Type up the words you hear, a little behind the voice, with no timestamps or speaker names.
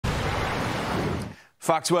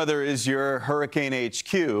Fox Weather is your Hurricane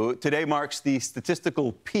HQ. Today marks the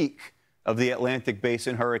statistical peak of the Atlantic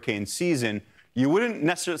Basin hurricane season. You wouldn't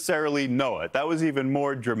necessarily know it. That was even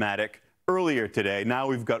more dramatic earlier today. Now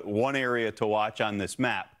we've got one area to watch on this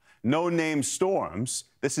map. No named storms.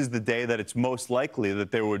 This is the day that it's most likely that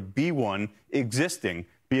there would be one existing,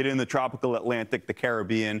 be it in the tropical Atlantic, the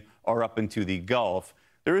Caribbean, or up into the Gulf.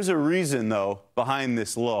 There is a reason, though, behind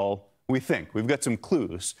this lull. We think. We've got some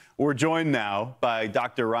clues. We're joined now by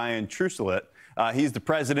Dr. Ryan Truchelut. He's the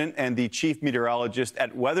president and the chief meteorologist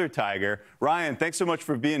at Weather Tiger. Ryan, thanks so much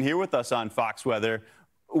for being here with us on Fox Weather.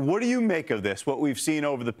 What do you make of this, what we've seen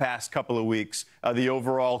over the past couple of weeks, the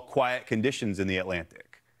overall quiet conditions in the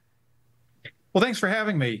Atlantic? Well, thanks for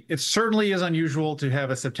having me. It certainly is unusual to have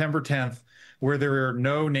a September 10th where there are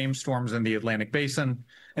no named storms in the Atlantic Basin.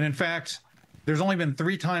 And in fact, there's only been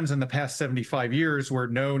 3 times in the past 75 years where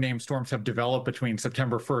no named storms have developed between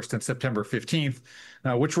September 1st and September 15th,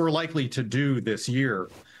 which we're likely to do this year.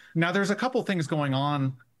 Now, there's a couple things going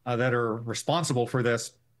on that are responsible for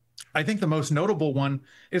this. I think the most notable one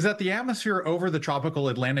is that the atmosphere over the tropical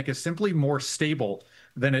Atlantic is simply more stable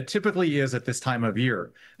than it typically is at this time of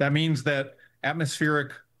year. That means that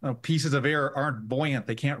atmospheric pieces of air aren't buoyant.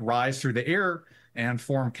 They can't rise through the air and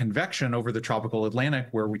form convection over the tropical Atlantic,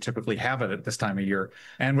 where we typically have it at this time of year.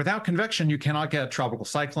 And without convection, you cannot get tropical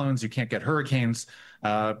cyclones, you can't get hurricanes.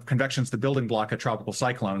 Convection's the building block of tropical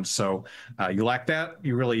cyclones. So you lack that,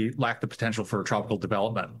 you really lack the potential for tropical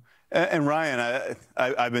development. And Ryan,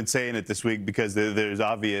 I've been saying it this week because there's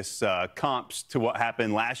obvious comps to what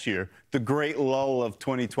happened last year, the great lull of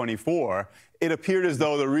 2024. It appeared as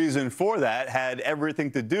though the reason for that had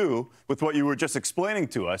everything to do with what you were just explaining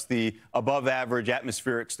to us, the above-average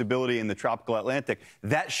atmospheric stability in the tropical Atlantic.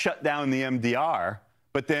 That shut down the MDR,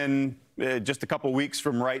 but then just a couple weeks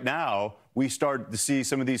from right now, we started to see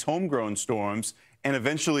some of these homegrown storms and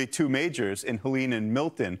eventually 2 majors in Helene and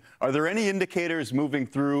Milton. Are there any indicators moving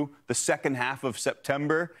through the second half of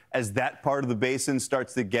September as that part of the basin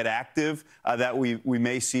starts to get active that we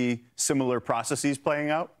may see similar processes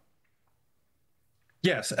playing out?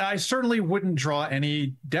 Yes, I certainly wouldn't draw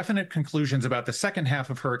any definite conclusions about the second half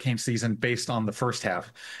of hurricane season based on the first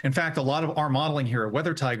half. In fact, a lot of our modeling here at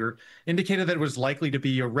Weather Tiger indicated that it was likely to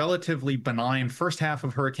be a relatively benign first half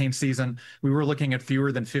of hurricane season. We were looking at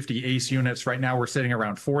fewer than 50 ACE units. Right now, we're sitting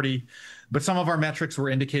around 40. But some of our metrics were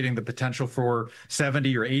indicating the potential for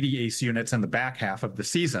 70 or 80 ACE units in the back half of the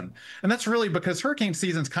season. And that's really because hurricane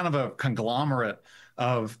season is kind of a conglomerate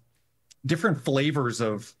of different flavors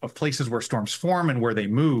of places where storms form and where they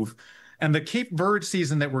move. And the Cape Verde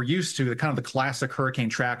season that we're used to, the kind of the classic hurricane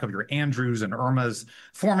track of your Andrews and Irmas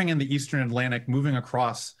forming in the eastern Atlantic, moving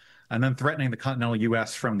across and then threatening the continental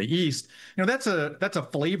U.S. from the east, that's a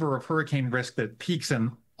flavor of hurricane risk that peaks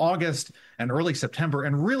in August and early September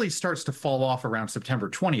and really starts to fall off around September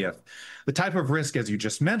 20th. The type of risk, as you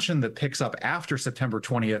just mentioned, that picks up after September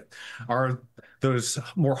 20th are those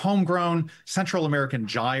more homegrown Central American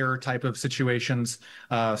gyre type of situations,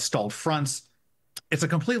 stalled fronts. It's a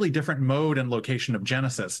completely different mode and location of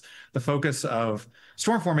genesis. The focus of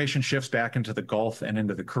storm formation shifts back into the Gulf and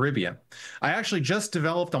into the Caribbean. I actually just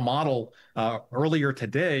developed a model earlier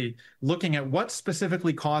today looking at what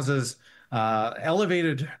specifically causes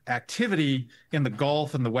elevated activity in the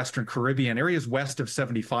Gulf and the Western Caribbean, areas west of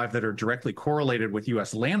 75 that are directly correlated with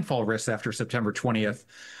U.S. landfall risks after September 20th.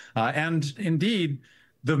 And indeed,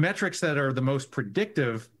 the metrics that are the most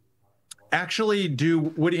predictive actually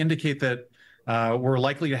would indicate that we're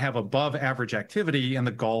likely to have above average activity in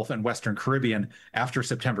the Gulf and Western Caribbean after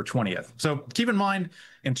September 20th. So keep in mind,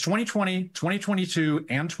 in 2020, 2022,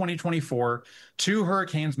 and 2024, 2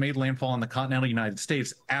 hurricanes made landfall in the continental United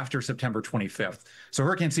States after September 25th. So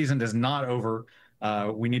hurricane season is not over.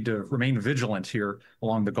 We need to remain vigilant here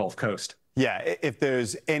along the Gulf Coast. Yeah, if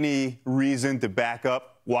there's any reason to back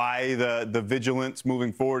up why the vigilance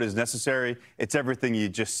moving forward is necessary, it's everything you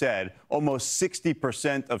just said. Almost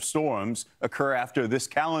 60% of storms occur after this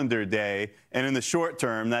calendar day, and in the short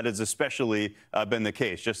term, that has especially been the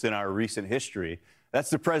case just in our recent history. That's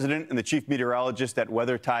the president and the chief meteorologist at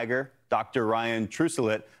Weather Tiger, Dr. Ryan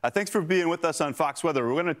Truchelut. Thanks for being with us on Fox Weather.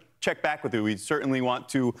 We're going to check back with you. We certainly want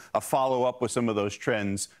to follow up with some of those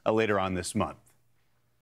trends later on this month.